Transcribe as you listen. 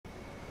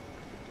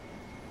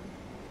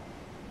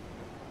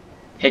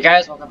Hey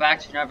guys, welcome back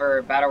to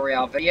another Battle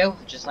Royale video.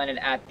 I just landed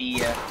at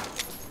the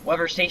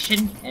weather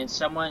station, and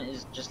someone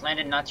is just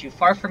landed not too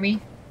far from me.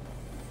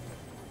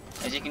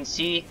 As you can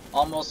see,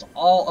 almost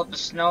all of the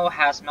snow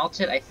has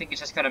melted. I think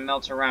it's just gonna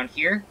melt around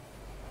here,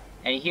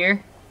 and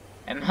here,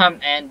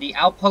 and the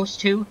outpost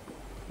too,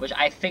 which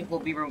I think will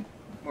be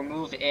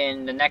removed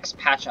in the next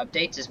patch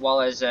updates, as well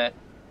as the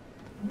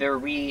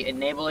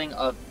re-enabling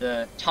of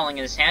the tunneling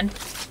in the sand.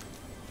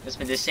 It's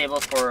been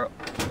disabled for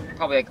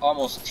probably like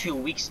almost 2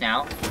 weeks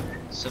now.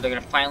 So they're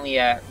gonna finally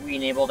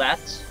re-enable that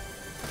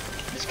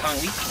this coming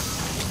week.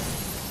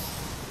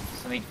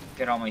 So let me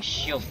get on my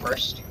shield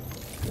first.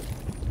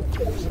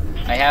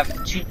 I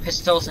have 2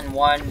 pistols and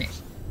 1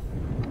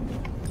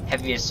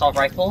 heavy assault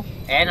rifle,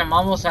 and I'm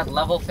almost at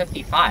level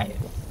 55.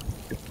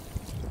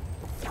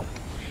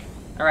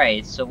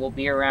 Alright, so we'll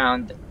be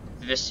around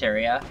this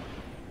area.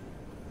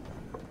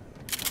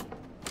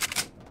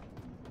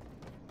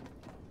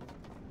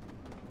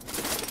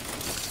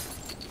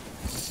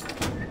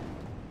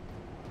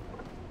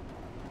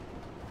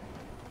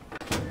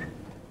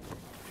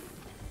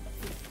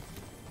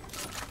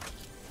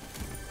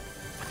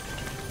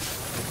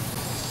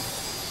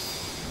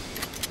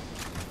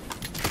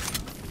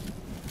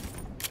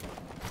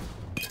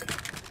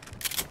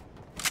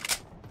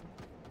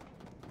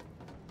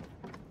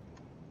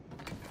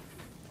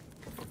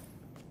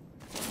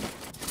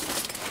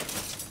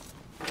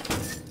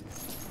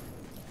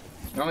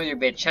 Normally there'd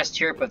be a chest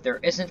here, but there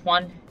isn't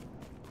one.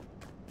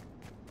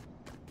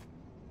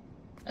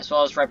 As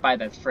well as right by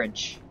that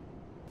fridge.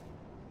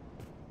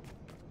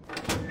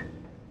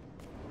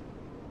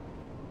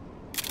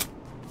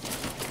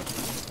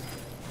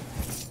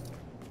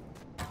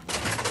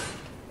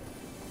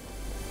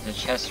 There's a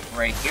chest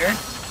right here.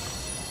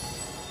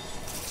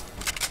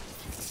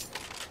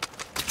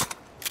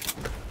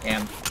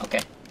 Damn,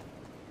 okay.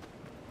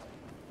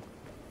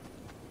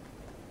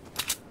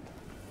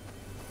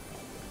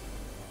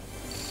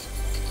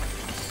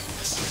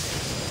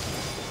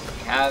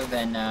 Have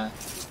and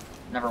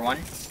number 1.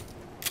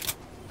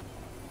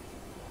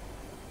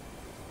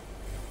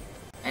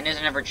 And there's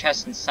another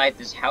chest inside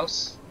this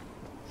house.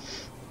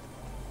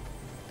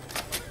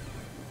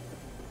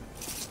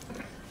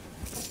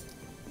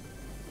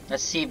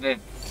 Let's see if it...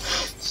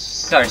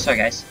 Sorry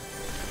guys.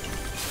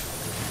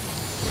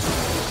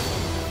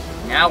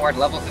 Now we're at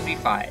level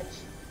 55.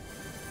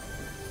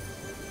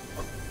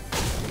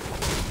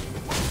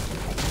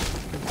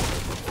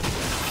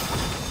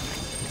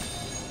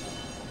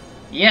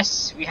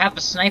 Yes, we have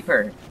a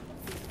sniper.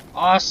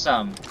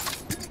 Awesome.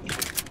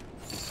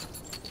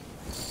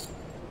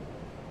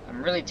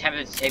 I'm really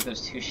tempted to take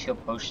those 2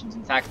 shield potions.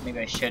 In fact, maybe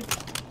I should.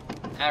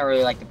 I don't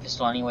really like the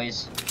pistol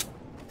anyways.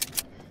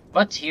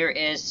 But here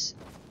is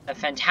a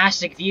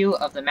fantastic view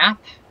of the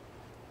map.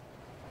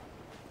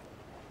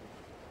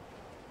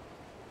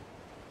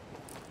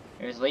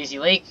 There's Lazy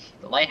Lake,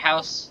 the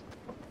lighthouse,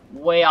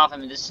 way off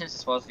in the distance,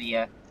 as well as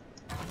the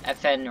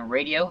FN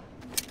radio.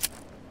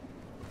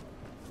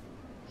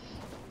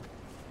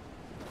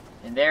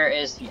 And there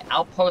is the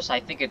outpost.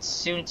 I think it's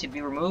soon to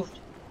be removed.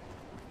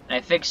 And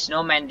I think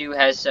Snowmandu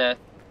has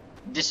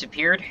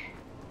disappeared.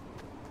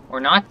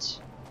 Or not.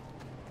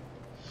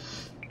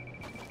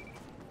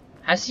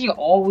 Has he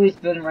always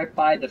been right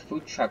by the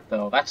food truck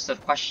though? That's the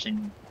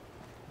question.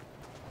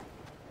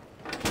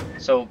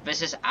 So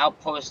this is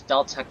Outpost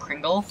Delta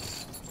Kringle.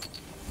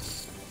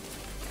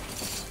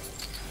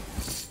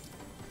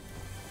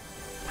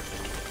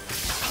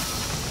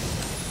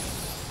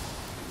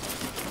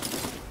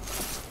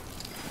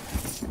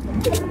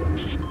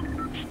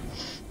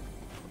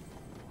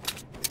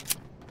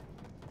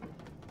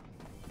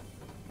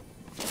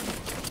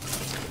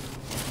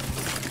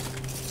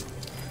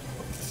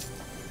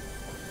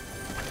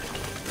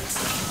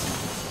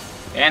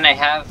 And I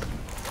have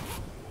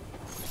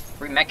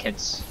 3 mech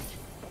kits.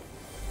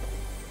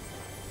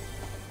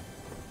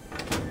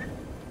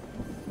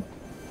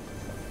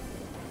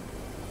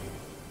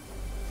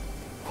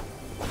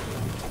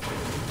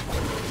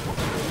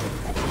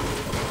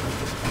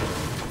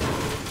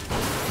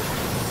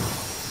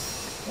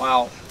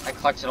 Wow, I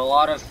collected a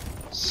lot of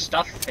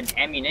stuff and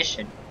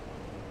ammunition.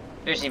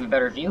 There's an even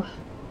better view.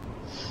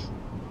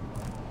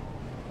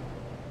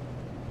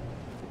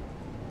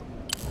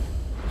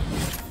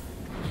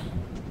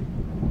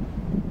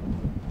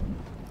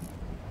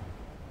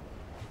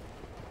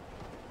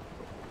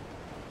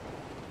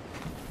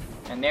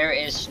 And there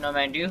is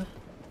Snowmandu.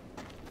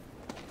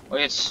 Or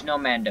it's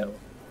Snowmando.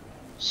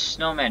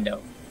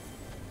 Snowmando.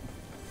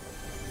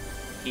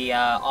 He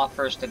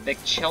offers the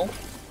big chill.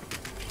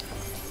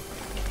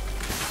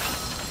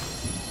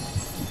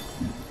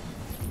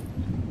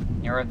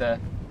 There are the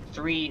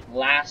 3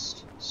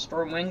 last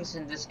Stormwings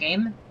in this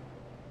game.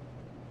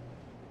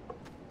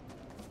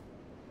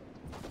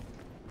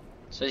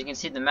 So as you can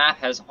see, the map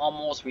has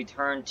almost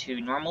returned to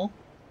normal.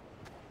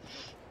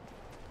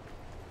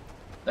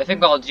 I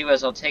think what I'll do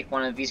is I'll take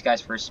one of these guys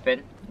for a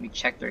spin. Let me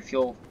check their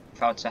fuel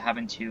without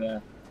having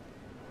to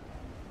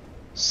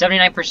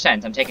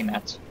 79%, I'm taking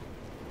that.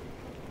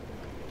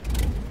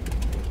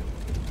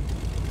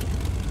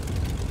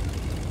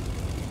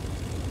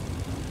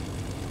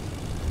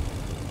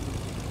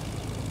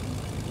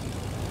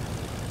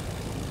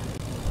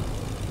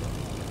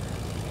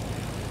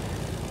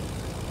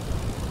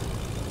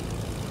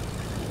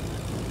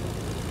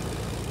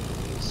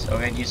 So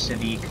we'll get used to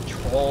the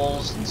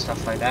controls and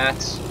stuff like that.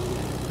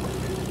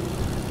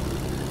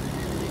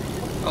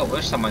 Oh,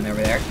 there's someone over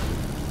there.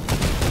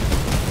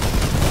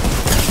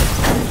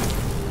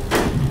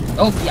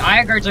 Oh, the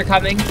eye guards are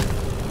coming.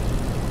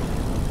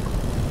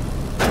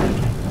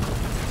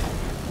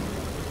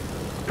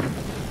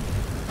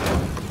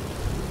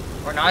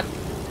 Or not.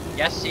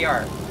 Yes, they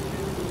are.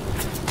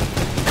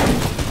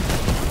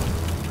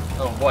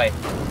 Oh boy,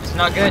 it's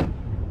not good.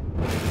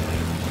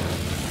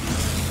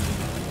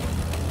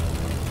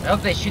 I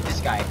hope they shoot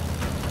this guy.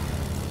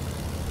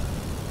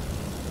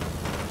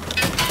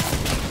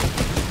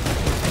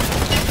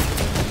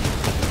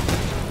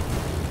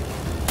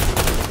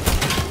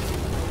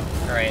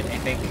 Alright, I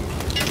think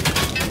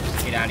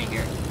let's get out of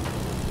here.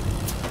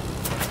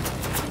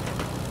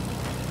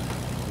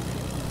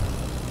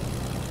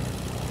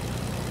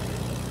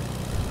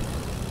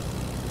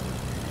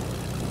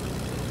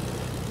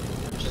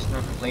 Just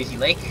north of Lazy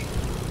Lake.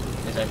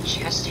 There's a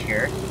chest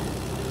here.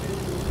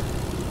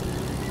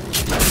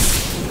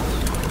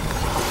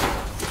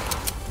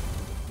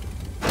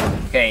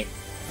 Okay.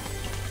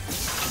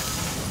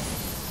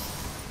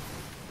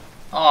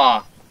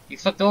 Aw, you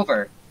flipped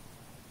over.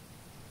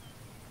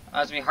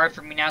 It's gonna be hard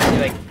for me now to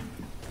like.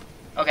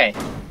 Okay,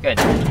 good.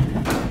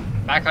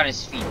 Back on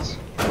his feet.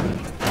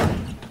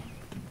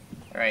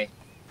 Alright.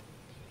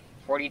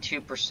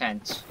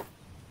 42%.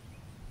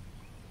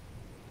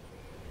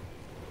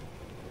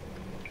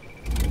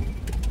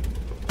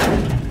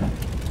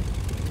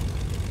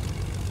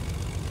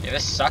 Yeah,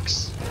 this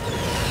sucks.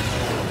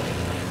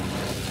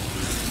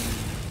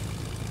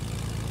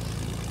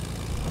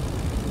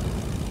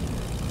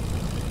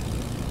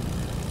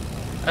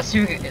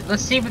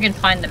 Let's see if we can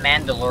find the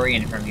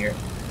Mandalorian from here.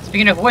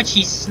 Speaking of which,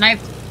 he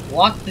sniped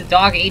walked the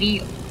dog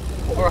 80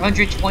 over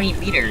 120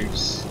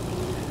 meters.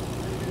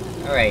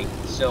 Alright,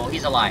 so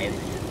he's alive.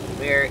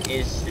 Where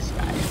is this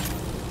guy?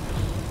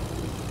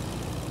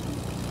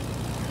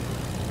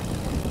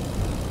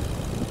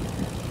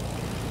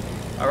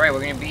 Alright,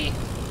 we're gonna be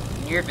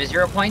near the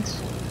 0 point.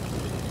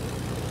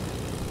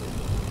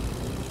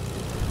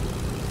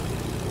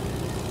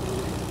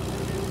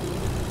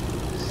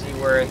 Let's see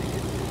where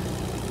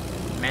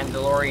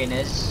Mandalorian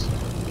is.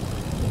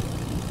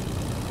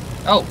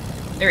 Oh,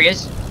 there he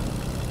is.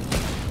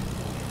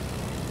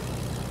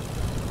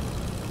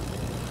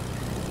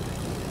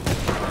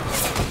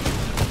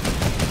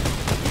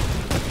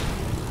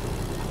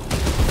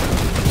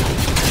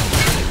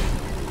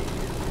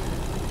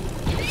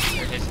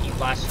 There's his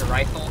E-blaster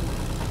rifle.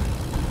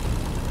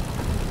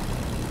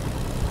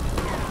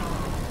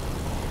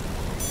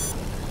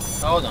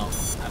 Oh no,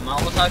 I'm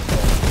almost out of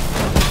control.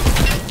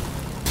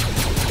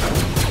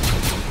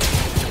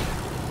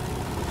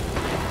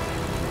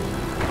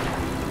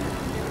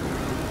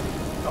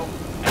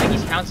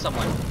 Found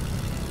someone.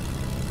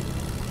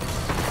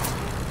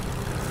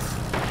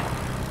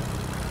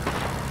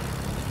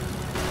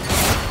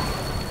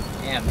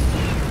 Damn.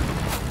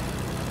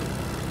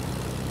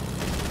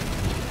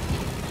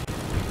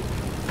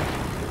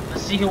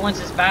 Let's see who wins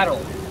this battle.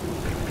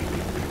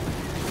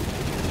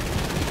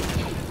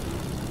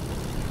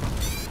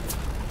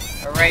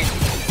 Alright.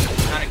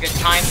 Not a good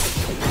time.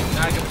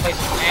 Not a good place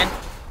to land.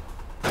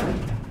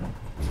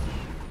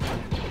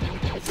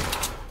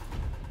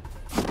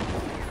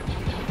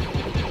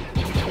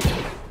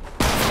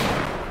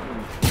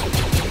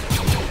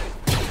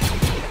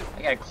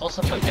 A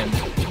close-up of him.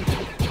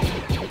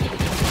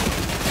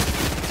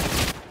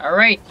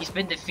 Alright, he's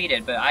been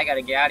defeated, but I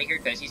gotta get out of here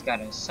because he's got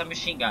a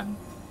submachine gun.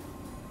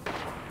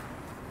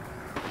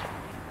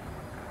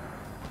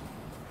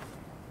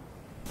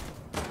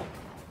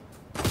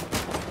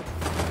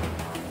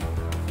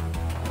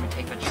 I'm gonna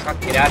take the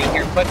truck, get out of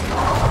here quick.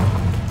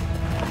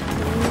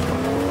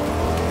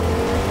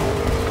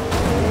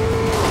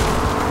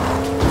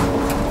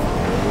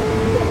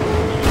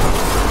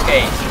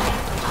 Okay.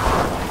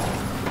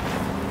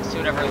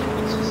 Whatever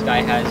this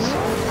guy has.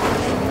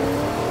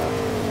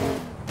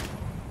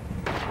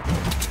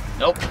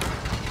 Nope.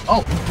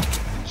 Oh!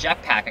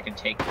 Jetpack I can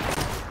take.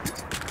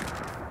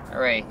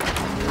 Alright. I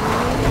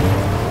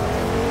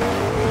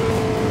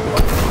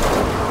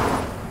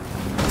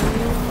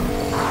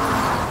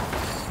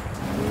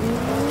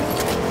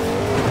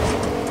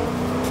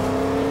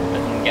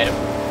can get him.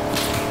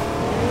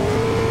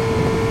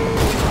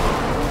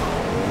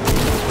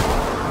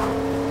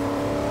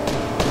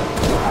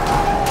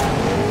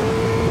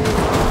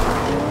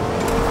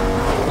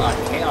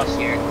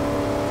 Here.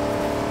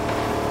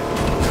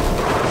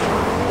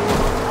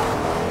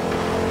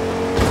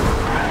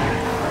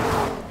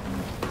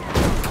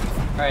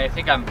 Alright, I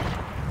think I'm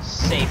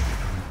safe.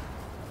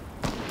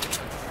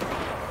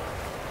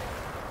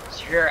 It's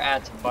here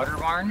at Butter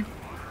Barn.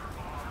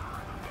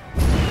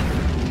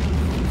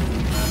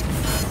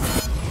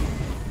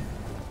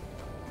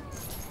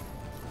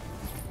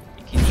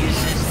 You can use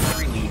this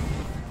freely.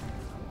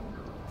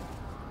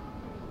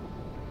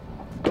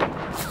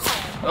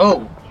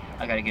 Oh!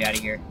 I gotta get out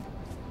of here.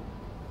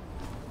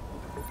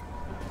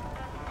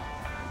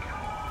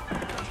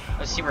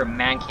 Let's see where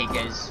Mancake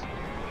is.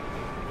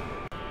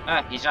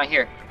 Ah, he's not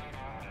here.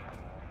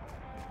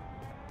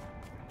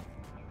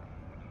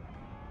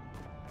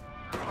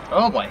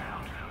 Oh boy.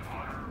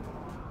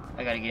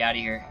 I gotta get out of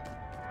here.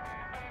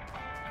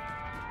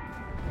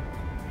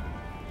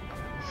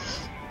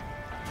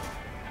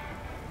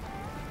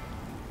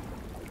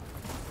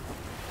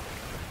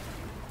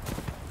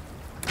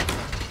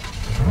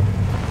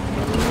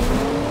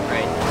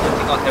 Right, I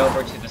think I'll head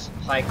over to the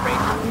supply crate.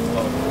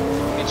 Oh,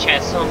 good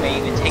chance someone may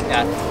even take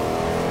that.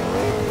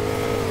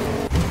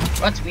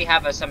 But we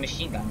have a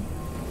submachine gun.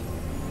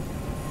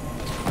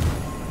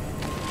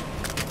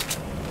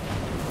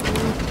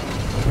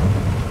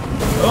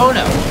 Oh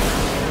no!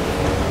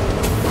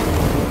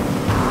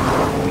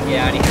 Let me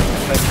get out of here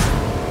because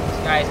this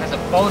guy has a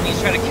bow and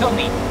he's trying to kill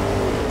me.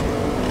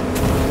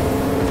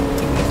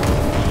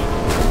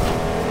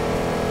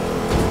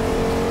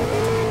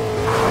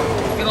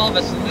 Look at all of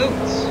his loot.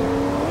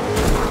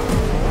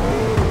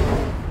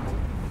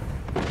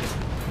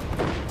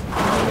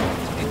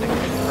 He's a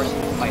good person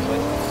to fight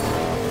with.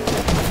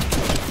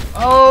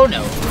 Oh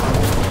no!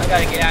 I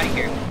gotta get out of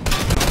here.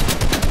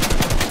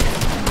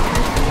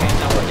 Okay, it's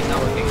not working, it's not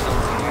working, it's not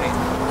working, right?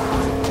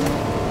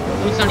 The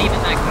loot's not even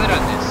that good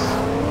on this.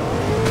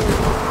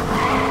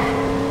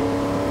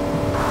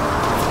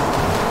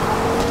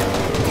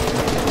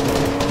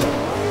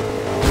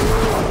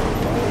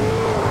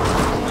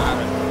 It's not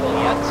full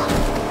yet.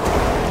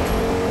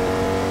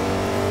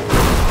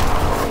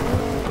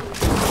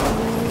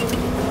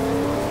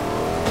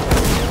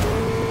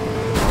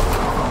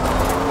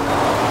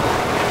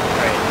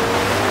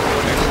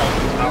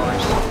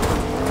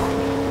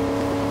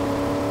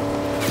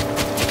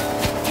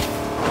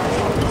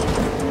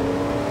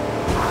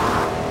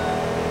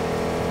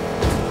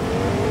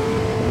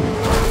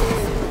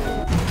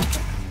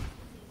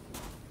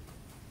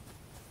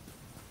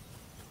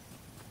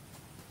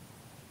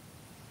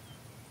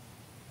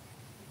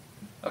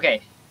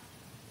 Okay,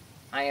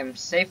 I am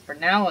safe for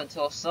now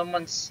until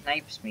someone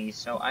snipes me,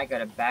 so I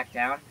gotta back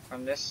down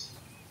from this.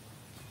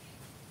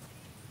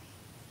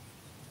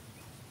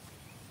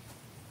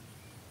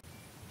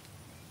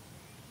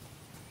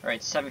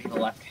 Alright, 7 people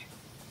left.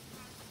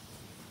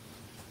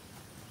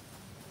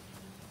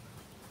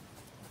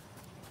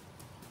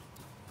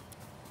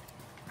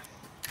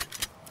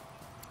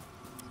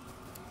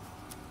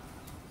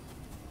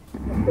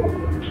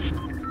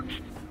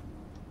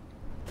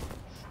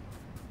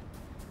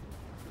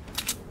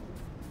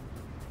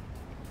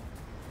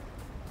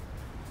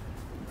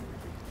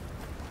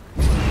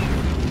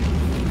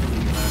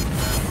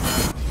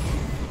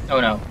 Oh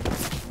no.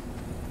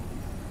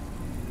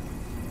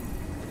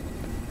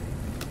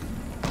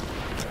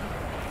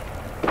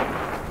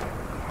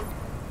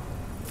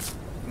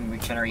 I'm gonna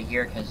regenerate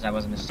here because that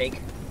was a mistake.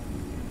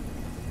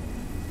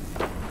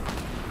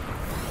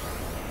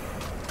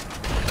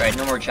 Alright,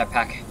 no more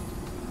jetpack.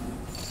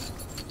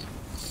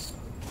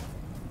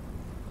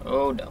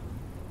 Oh no.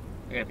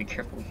 I gotta be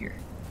careful here.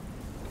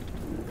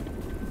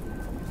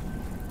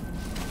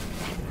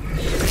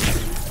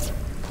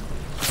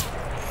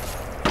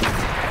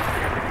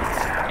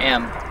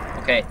 Damn.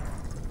 Okay.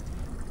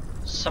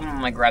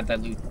 Someone might grab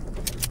that loot.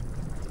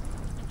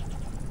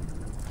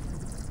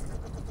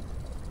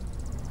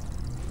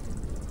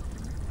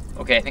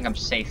 Okay, I think I'm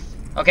safe.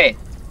 Okay.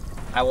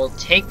 I will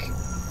take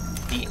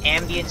the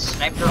ambient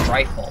sniper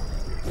rifle.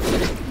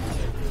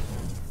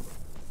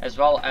 As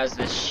well as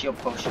this shield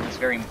potion. It's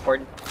very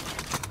important.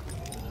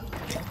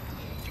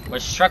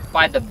 Was struck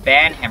by the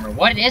banhammer.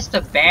 What is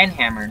the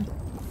banhammer?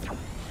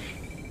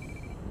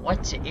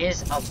 What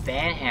is a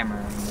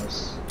banhammer in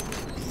this?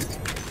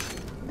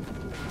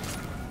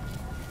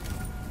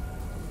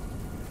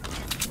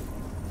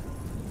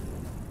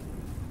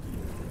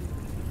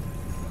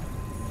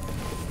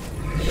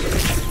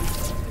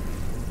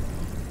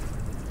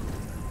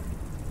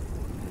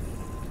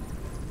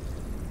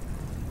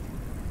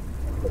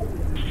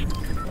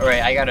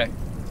 Alright, I gotta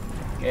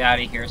get out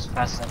of here as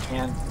fast as I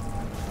can.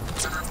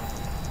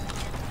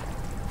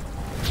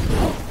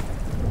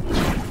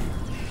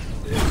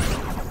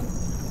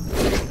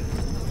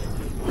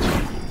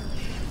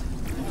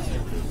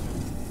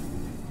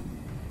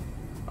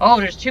 Oh,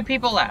 there's 2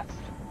 people left.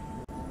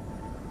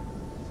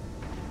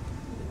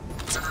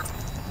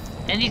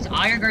 And these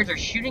iron guards are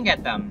shooting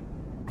at them.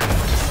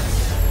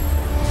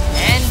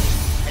 And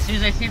as soon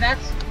as I see that,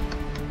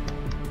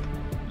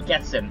 he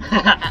gets him.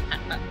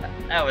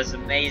 That was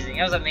amazing.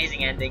 That was an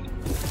amazing ending.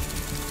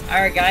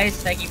 Alright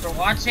guys, thank you for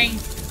watching.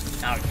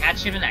 I'll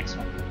catch you in the next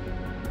one.